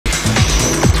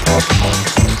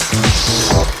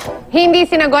Hindi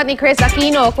sinagot ni Kris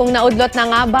Aquino kung naudlot na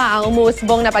nga ba ang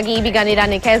umuusbong na pag-iibigan nila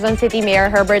ni Quezon City Mayor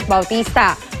Herbert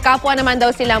Bautista. Kapwa naman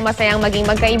daw silang masayang maging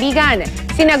magkaibigan.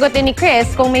 Sinagot din ni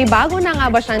Kris kung may bago na nga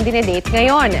ba siyang dinedate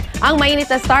ngayon. Ang mainit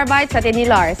na Starbite sa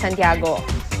Tinilar, Santiago.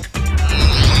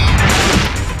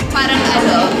 Parang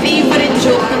favorite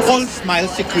joke. All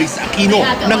smiles si Kris Aquino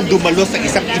nang dumalo sa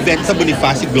isang event sa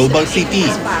Bonifacio Global City.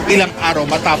 Ilang araw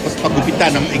matapos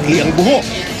pagupitan ng maikli ang buhok,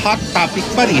 hot topic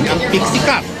pa rin ang pixie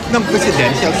cut ng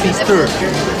presidential sister.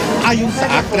 Ayon sa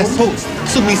actress host,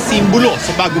 sumisimbolo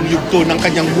sa bagong yugto ng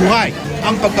kanyang buhay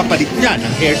ang pagkapalit niya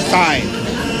ng hairstyle.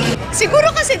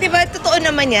 Siguro kasi, di ba, totoo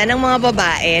naman yan, ng mga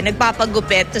babae,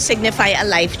 nagpapagupit to signify a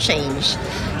life change.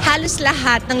 Halos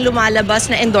lahat ng lumalabas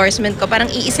na endorsement ko,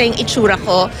 parang iisa yung itsura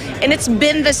ko. And it's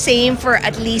been the same for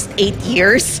at least 8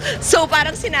 years. So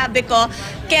parang sinabi ko,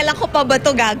 kailan ko pa ba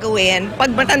ito gagawin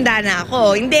pag matanda na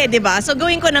ako? Hindi, di ba? So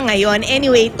gawin ko na ngayon.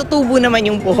 Anyway, tutubo naman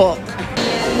yung buhok.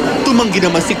 Tumanggi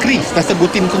naman si Kris na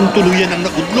sagutin kung tuluyan ang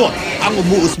naudlot ang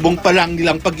umuusbong pa lang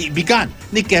nilang pag-iibigan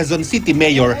ni Quezon City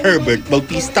Mayor Herbert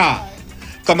Bautista.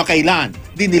 Kamakailan,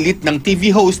 dinilit ng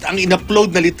TV host ang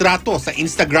in-upload na litrato sa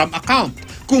Instagram account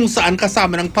kung saan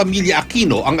kasama ng pamilya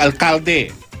Aquino ang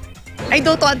alkalde. I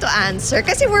don't want to answer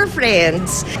kasi we're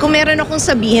friends. Kung meron akong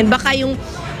sabihin, baka yung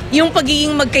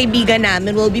pagiging magkaibigan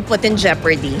namin will be put in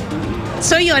jeopardy.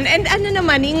 So yun, and ano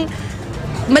naman, yung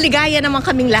maligaya naman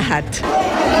kaming lahat.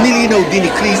 Nilinaw din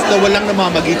ni Kris na walang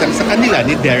namamagitan sa kanila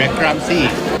ni Derek Ramsey.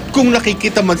 Kung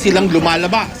nakikita man silang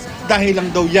lumalabas, dahil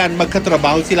lang daw yan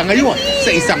magkatrabaho sila ngayon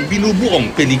sa isang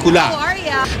binubuong pelikula.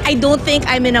 I don't think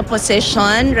I'm in a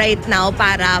position right now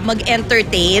para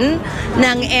mag-entertain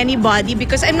ng anybody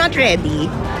because I'm not ready.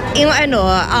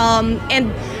 And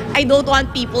I don't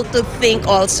want people to think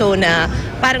also na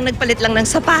parang nagpalit lang ng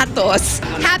sapatos.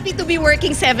 Happy to be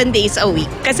working 7 days a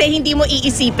week kasi hindi mo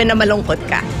iisipin na malungkot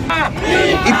ka.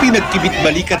 Ipinagkibit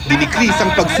balikat din ni Kris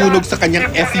ang pagsunog sa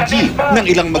kanyang effigy ng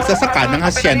ilang magsasaka ng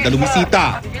Hacienda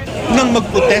Luisita. Nang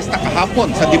magprotesta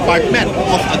kahapon sa Department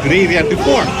of Agrarian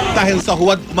Reform dahil sa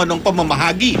huwad umanong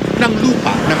pamamahagi ng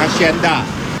lupa ng Hacienda.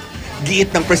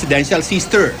 Giit ng presidential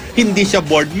sister, hindi siya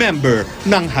board member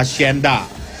ng Hacienda.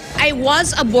 I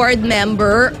was a board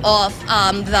member of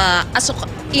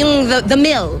the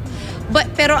mill.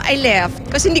 Pero I left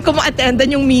kasi hindi ko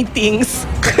ma-attendan yung meetings.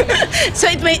 So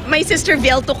my sister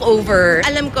Vel took over.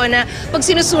 Alam ko na pag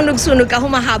sinusunog-sunog ka,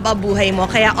 humahaba buhay mo.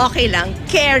 Kaya okay lang,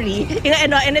 carry.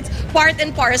 And it's part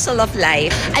and parcel of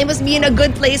life. I must be in a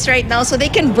good place right now so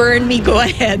they can burn me. Go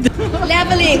ahead.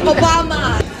 Leveling,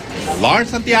 Obama.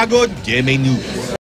 Lars Santiago, GMA News.